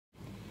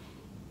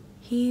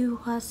He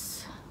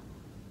was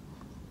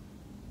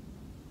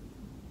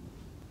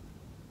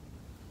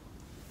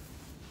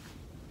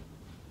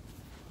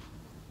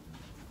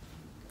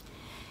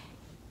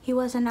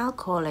an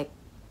alcoholic.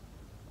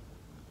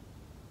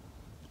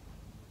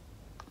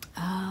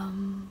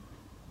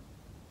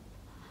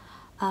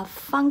 A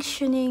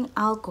functioning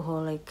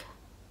alcoholic,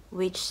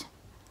 which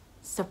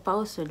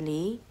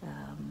supposedly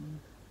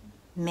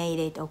made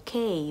it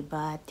okay,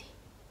 but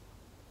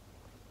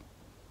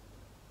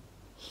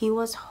he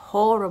was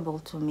horrible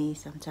to me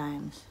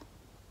sometimes.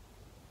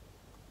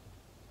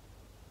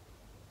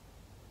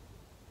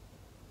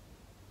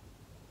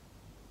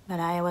 But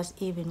I was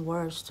even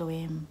worse to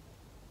him.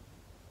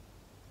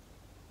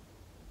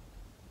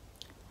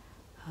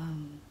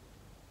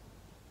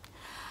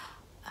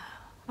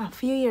 A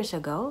few years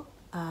ago,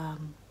 I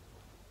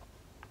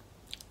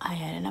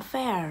had an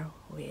affair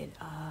with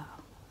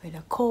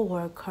a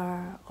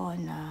co-worker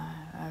on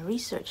a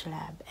research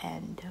lab,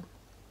 and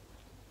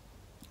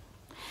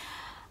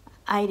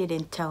I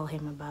didn't tell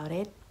him about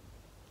it.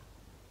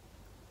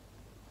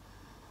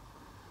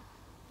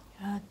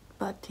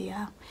 But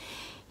yeah,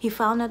 he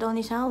found it on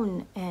his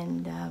own,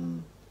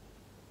 and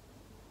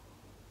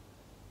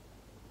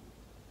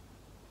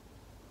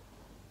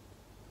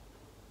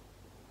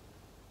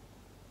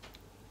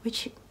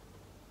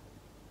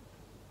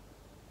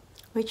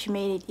which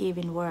made it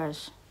even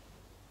worse,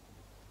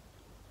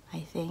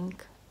 I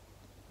think.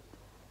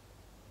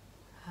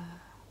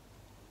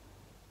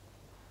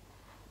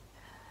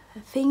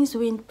 Things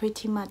went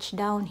pretty much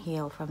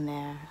downhill from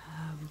there.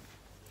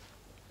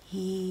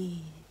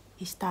 He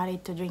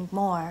started to drink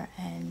more,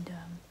 and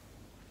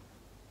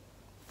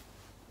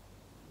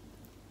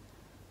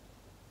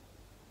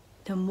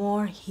the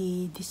more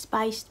he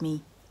despised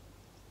me.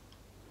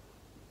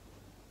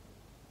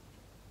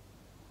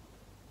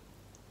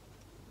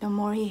 The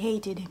more he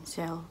hated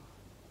himself.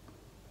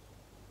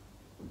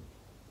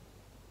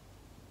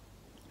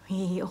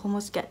 He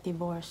almost got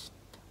divorced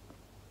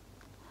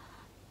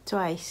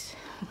twice.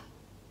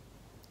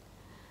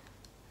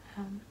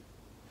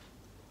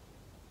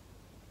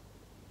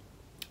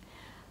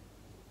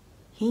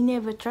 He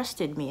never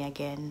trusted me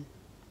again.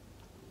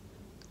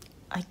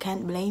 I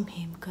can't blame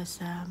him, because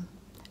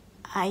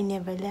I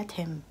never let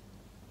him.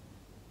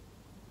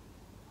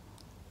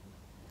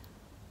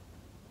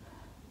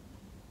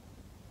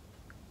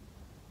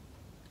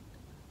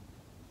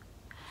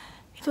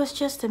 It was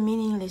just a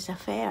meaningless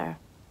affair.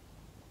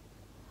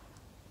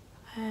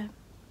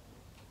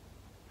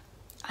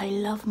 I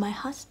love my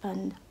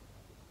husband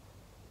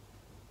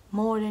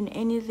more than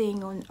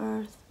anything on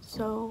earth,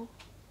 so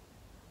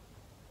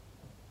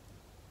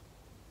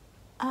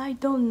I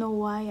don't know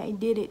why I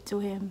did it to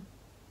him.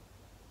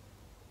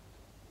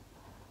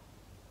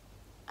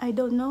 I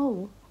don't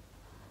know.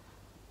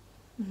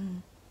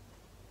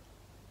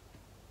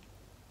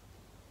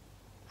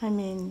 I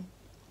mean,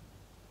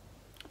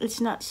 it's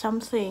not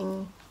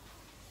something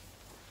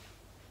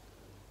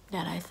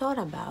that I thought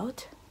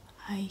about.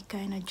 I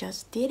kind of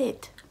just did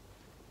it.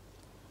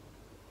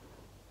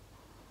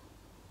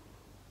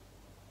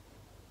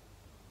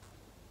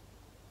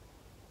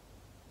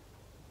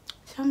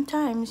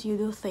 Sometimes you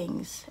do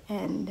things,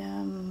 and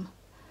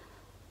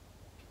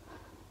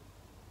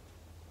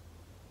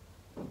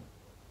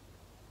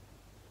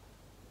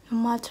no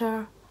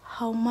matter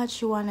how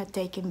much you want to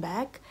take him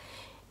back,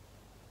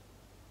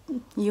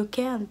 you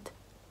can't.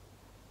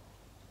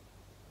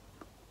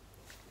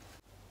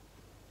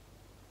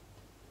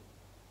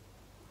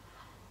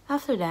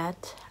 After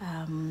that,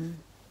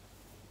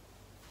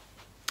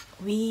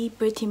 we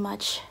pretty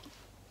much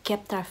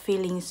kept our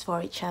feelings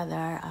for each other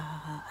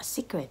a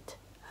secret.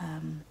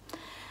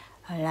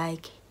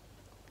 Like,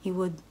 he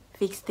would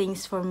fix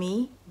things for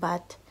me,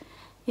 but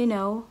you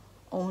know,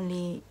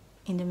 only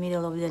in the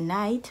middle of the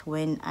night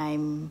when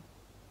I'm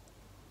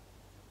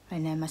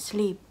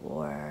asleep,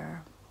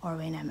 or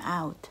when I'm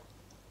out.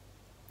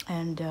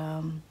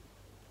 And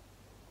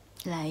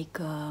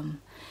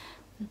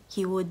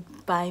he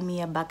would buy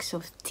me a box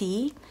of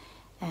tea,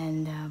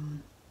 and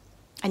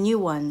a new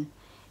one,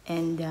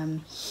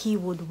 and he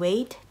would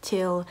wait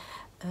till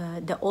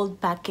the old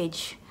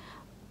package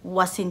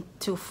wasn't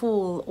too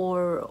full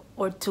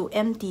or too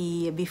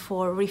empty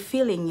before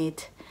refilling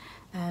it,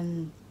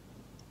 and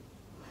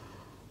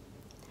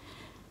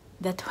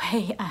that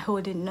way I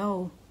wouldn't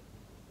know.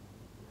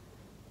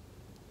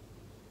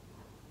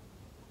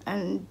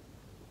 And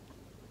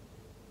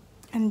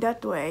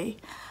that way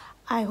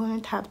I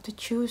wouldn't have to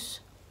choose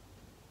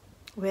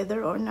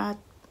whether or not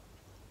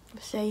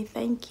to say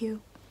thank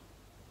you.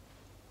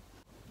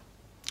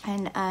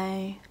 And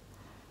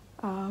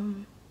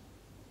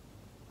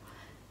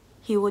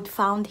he would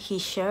found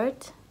his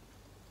shirt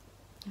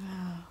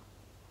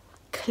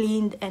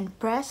cleaned and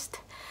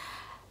pressed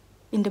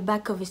in the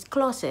back of his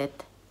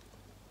closet,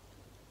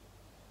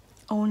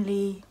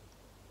 only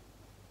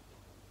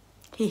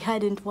he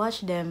hadn't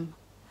washed them.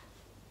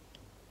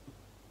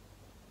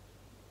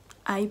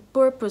 I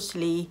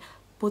purposely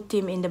put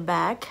him in the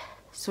back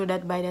so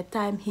that by the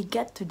time he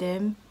got to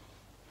them,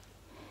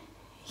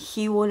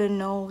 he wouldn't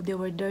know they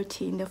were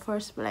dirty in the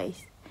first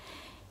place.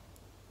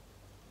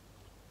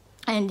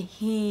 And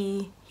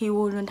he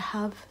wouldn't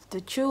have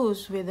to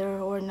choose whether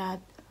or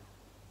not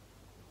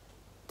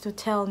to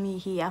tell me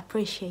he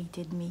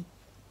appreciated me.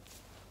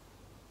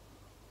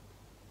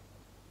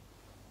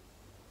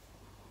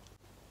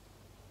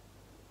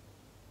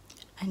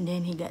 And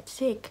then he got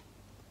sick.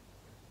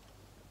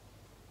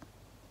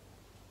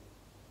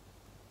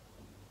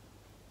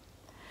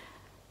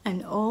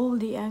 And all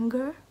the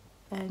anger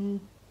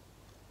and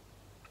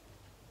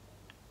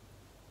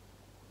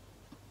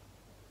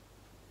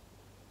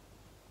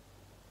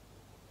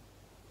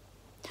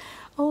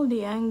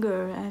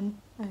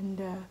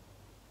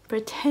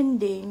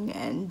pretending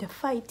and the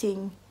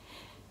fighting,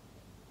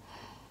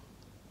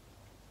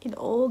 it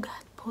all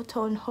got put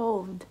on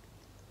hold.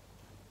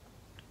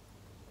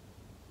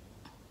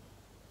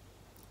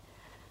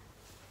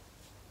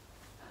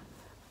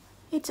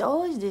 It's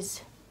always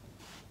this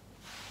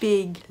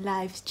big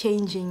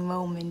life-changing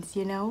moments,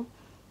 you know,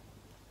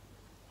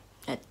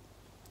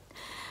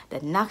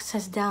 that knocks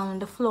us down on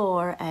the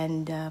floor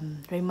and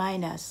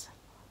remind us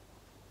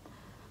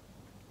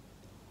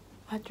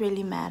what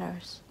really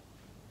matters.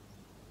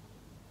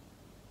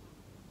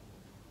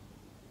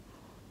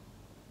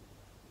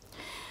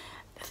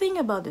 The thing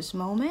about this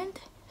moment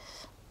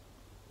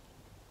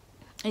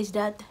is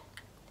that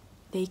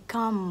they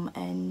come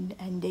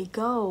and they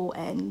go,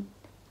 and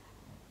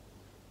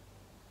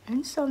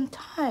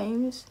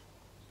sometimes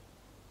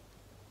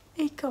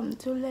they come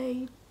too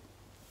late.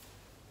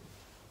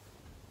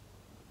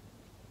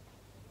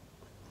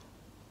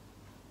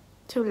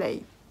 Too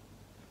late.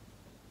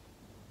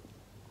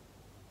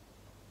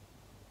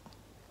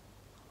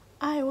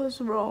 I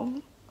was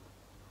wrong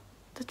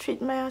to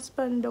treat my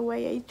husband the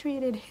way I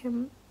treated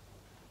him.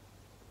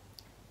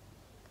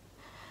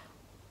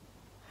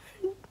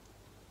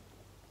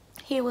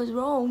 He was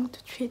wrong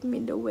to treat me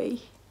the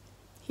way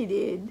he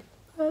did.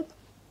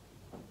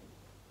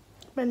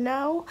 But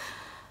now,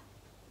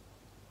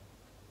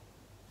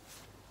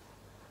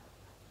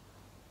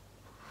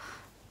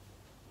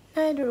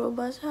 neither of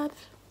us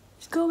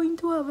is going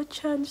to have a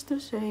chance to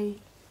say,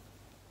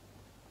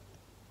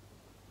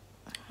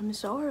 I'm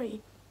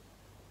sorry.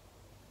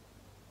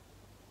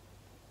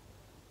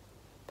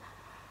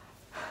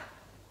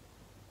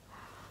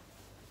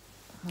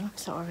 I'm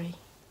sorry.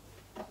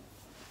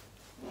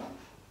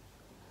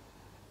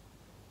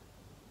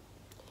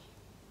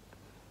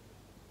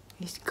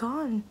 He's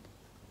gone.